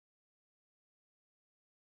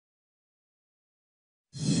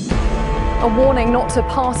A warning not to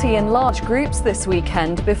party in large groups this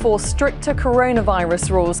weekend before stricter coronavirus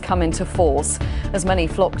rules come into force. As many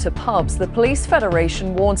flock to pubs, the Police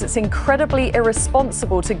Federation warns it's incredibly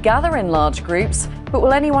irresponsible to gather in large groups, but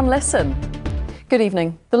will anyone listen? Good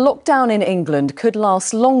evening. The lockdown in England could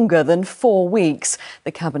last longer than 4 weeks.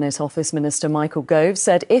 The Cabinet Office Minister Michael Gove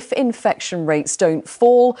said if infection rates don't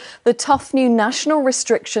fall, the tough new national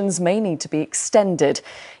restrictions may need to be extended.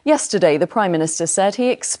 Yesterday, the Prime Minister said he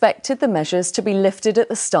expected the measures to be lifted at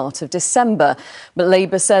the start of December. But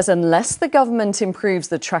Labour says unless the government improves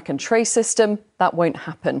the track and trace system, that won't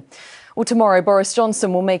happen. Well, tomorrow, Boris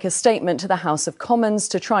Johnson will make a statement to the House of Commons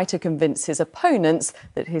to try to convince his opponents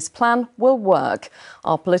that his plan will work.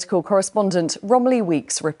 Our political correspondent, Romilly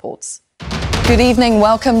Weeks, reports. Good evening.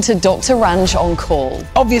 Welcome to Dr. Ranj on Call.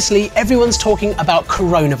 Obviously, everyone's talking about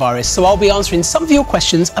coronavirus, so I'll be answering some of your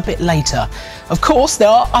questions a bit later. Of course, there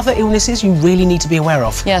are other illnesses you really need to be aware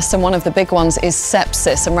of. Yes, and one of the big ones is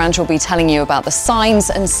sepsis, and Ranj will be telling you about the signs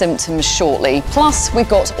and symptoms shortly. Plus, we've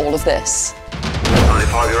got all of this.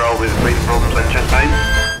 95-year-old with breathing problems and chest pain.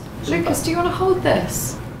 Lucas, do you want to hold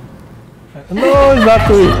this? No, not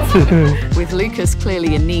it. With Lucas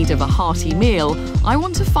clearly in need of a hearty meal, I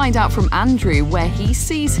want to find out from Andrew where he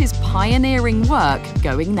sees his pioneering work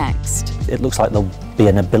going next. It looks like there'll be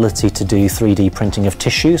an ability to do 3D printing of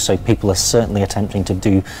tissue, so people are certainly attempting to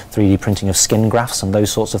do 3D printing of skin grafts and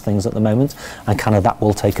those sorts of things at the moment, and kind of that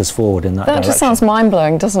will take us forward in that direction. That just sounds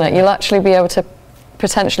mind-blowing, doesn't it? You'll actually be able to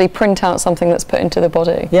potentially print out something that's put into the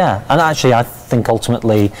body. Yeah, and actually I think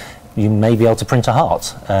ultimately you may be able to print a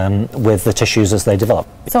heart with the tissues as they develop.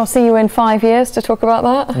 So I'll see you in 5 years to talk about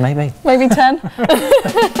that? Maybe. Maybe 10?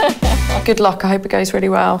 Good luck, I hope it goes really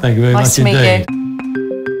well. Thank you very much Nice to meet indeed.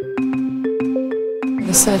 you.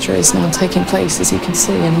 The surgery is now taking place, as you can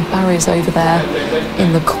see, and Barry's over there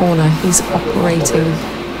in the corner. He's operating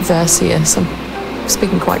Versius. I'm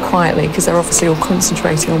speaking quite quietly because they're obviously all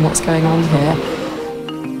concentrating on what's going on here.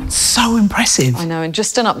 So impressive. I know, and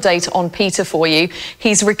just an update on Peter for you.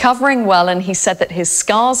 He's recovering well, and he said that his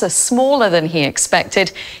scars are smaller than he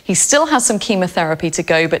expected. He still has some chemotherapy to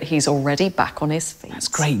go, but he's already back on his feet. That's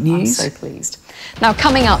great news. I'm so pleased. Now,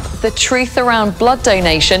 coming up, the truth around blood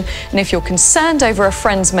donation. And if you're concerned over a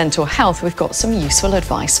friend's mental health, we've got some useful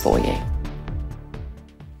advice for you.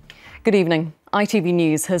 Good evening. ITV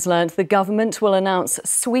News has learnt the government will announce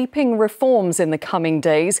sweeping reforms in the coming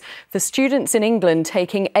days for students in England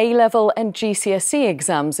taking A-level and GCSE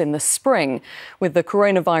exams in the spring. With the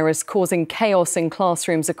coronavirus causing chaos in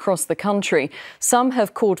classrooms across the country, some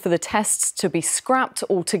have called for the tests to be scrapped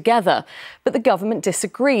altogether. But the government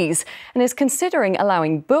disagrees and is considering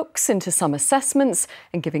allowing books into some assessments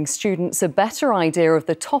and giving students a better idea of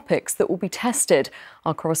the topics that will be tested.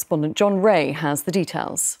 Our correspondent John Ray has the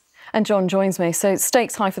details. And John joins me. So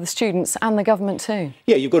stakes high for the students and the government too.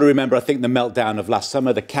 Yeah, you've got to remember, I think, the meltdown of last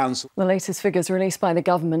summer, the council. The latest figures released by the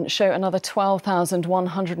government show another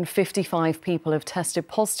 12,155 people have tested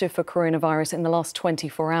positive for coronavirus in the last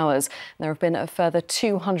 24 hours. There have been a further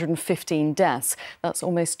 215 deaths. That's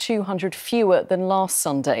almost 200 fewer than last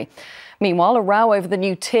Sunday. Meanwhile, a row over the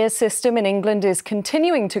new tier system in England is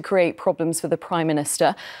continuing to create problems for the Prime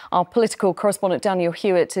Minister. Our political correspondent Daniel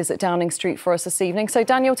Hewitt is at Downing Street for us this evening. So,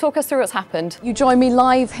 Daniel, talk us through what's happened. You join me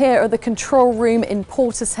live here at the control room in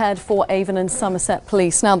Portishead for Avon and Somerset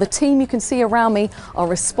Police. Now, the team you can see around me are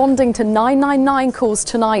responding to 999 calls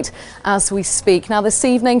tonight as we speak. Now, this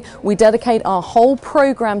evening, we dedicate our whole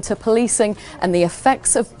programme to policing and the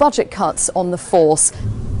effects of budget cuts on the force.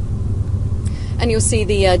 And you'll see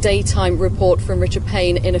the daytime report from Richard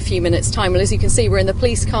Payne in a few minutes' time. Well, as you can see, we're in the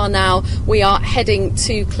police car now. We are heading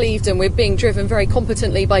to Clevedon. We're being driven very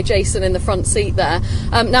competently by Jason in the front seat there.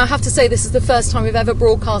 Now, I have to say this is the first time we've ever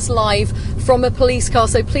broadcast live from a police car,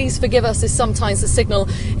 so please forgive us if sometimes the signal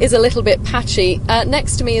is a little bit patchy.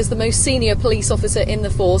 Next to me is the most senior police officer in the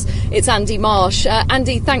force. It's Andy Marsh.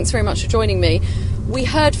 Andy, thanks very much for joining me. We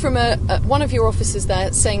heard from one of your officers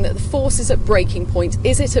there saying that the force is at breaking point.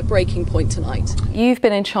 Is it at breaking point tonight? You've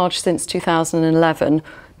been in charge since 2011.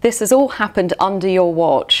 This has all happened under your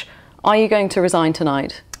watch. Are you going to resign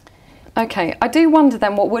tonight? OK, I do wonder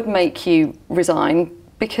then what would make you resign,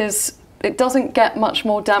 because it doesn't get much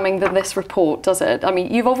more damning than this report, does it? I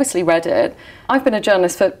mean, you've obviously read it. I've been a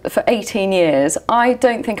journalist for 18 years. I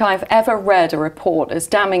don't think I've ever read a report as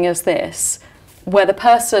damning as this, where the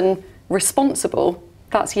person responsible,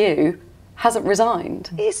 that's you, hasn't resigned.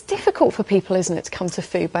 It's difficult for people, isn't it, to come to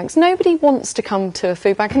food banks? Nobody wants to come to a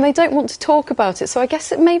food bank and they don't want to talk about it. So I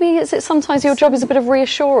guess maybe sometimes your job is a bit of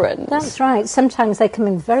reassurance. That's right. Sometimes they come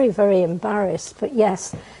in very, very embarrassed. But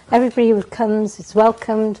yes, Everybody who comes is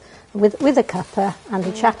welcomed with a cuppa and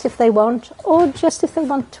a chat if they want, or just if they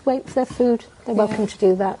want to wait for their food, they're welcome to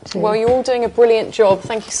do that too. Well, you're all doing a brilliant job.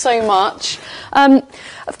 Thank you so much.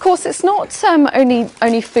 Of course, it's not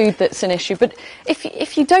only food that's an issue, but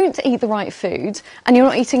if you don't eat the right food and you're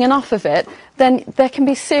not eating enough of it, then there can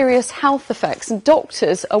be serious health effects, and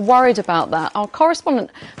doctors are worried about that. Our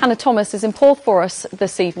correspondent Hannah Thomas is in Porth for us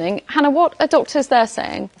this evening. Hannah, what are doctors there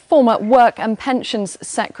saying? Former Work and Pensions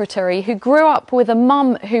Secretary who grew up with a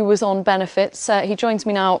mum who was on benefits. He joins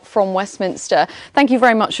me now from Westminster. Thank you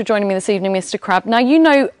very much for joining me this evening, Mr. Crabb. Now, you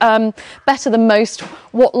know better than most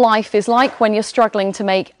what life is like when you're struggling to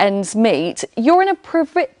make ends meet. You're in a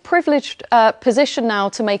privileged position now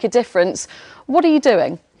to make a difference. What are you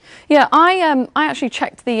doing? Yeah, I actually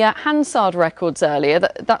checked the Hansard records earlier.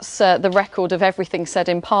 That's the record of everything said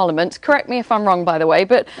in Parliament. Correct me if I'm wrong, by the way,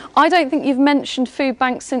 but I don't think you've mentioned food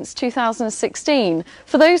banks since 2016.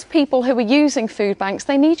 For those people who are using food banks,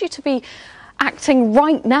 they need you to be acting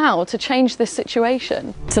right now to change this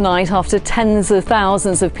situation. Tonight, after tens of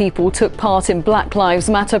thousands of people took part in Black Lives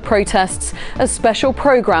Matter protests, a special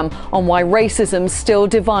programme on why racism still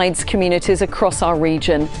divides communities across our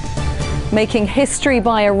region. Making history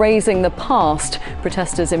by erasing the past,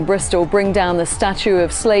 protesters in Bristol bring down the statue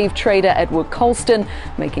of slave trader Edward Colston,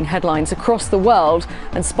 making headlines across the world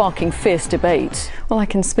and sparking fierce debate. Well, I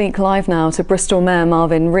can speak live now to Bristol Mayor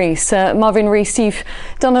Marvin Rees. Marvin Rees, you've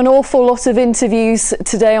done an awful lot of interviews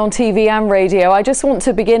today on TV and radio. I just want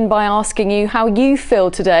to begin by asking you how you feel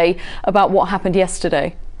today about what happened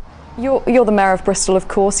yesterday. You're the Mayor of Bristol, of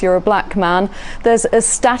course. You're a black man. There's a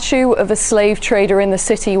statue of a slave trader in the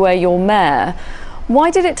city where you're mayor. Why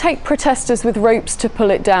did it take protesters with ropes to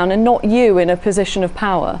pull it down and not you in a position of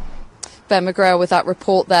power? Ben McGrail with that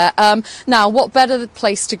report there. Now, what better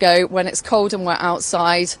place to go when it's cold and we're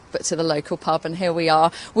outside, but to the local pub, and here we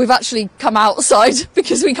are. We've actually come outside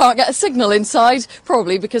because we can't get a signal inside,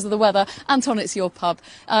 probably because of the weather. Anton, it's your pub.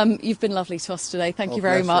 You've been lovely to us today. Thank you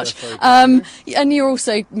very much. And you're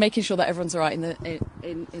also making sure that everyone's all right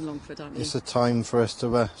in Longford, aren't you? It's a time for us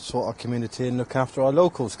to sort our community and look after our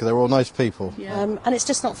locals, because they're all nice people. Yeah. And it's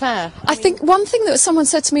just not fair. I think one thing that someone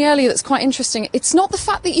said to me earlier that's quite interesting, it's not the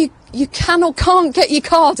fact that you can or can't get your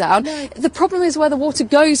car down. No. The problem is where the water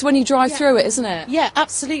goes when you drive through it, isn't it? Yeah,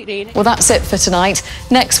 absolutely. Well, that's it for tonight.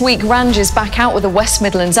 Next week, Range is back out with the West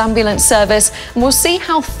Midlands Ambulance Service, and we'll see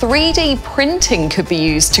how 3D printing could be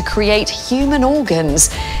used to create human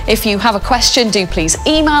organs. If you have a question, do please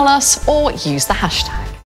email us or use the hashtag.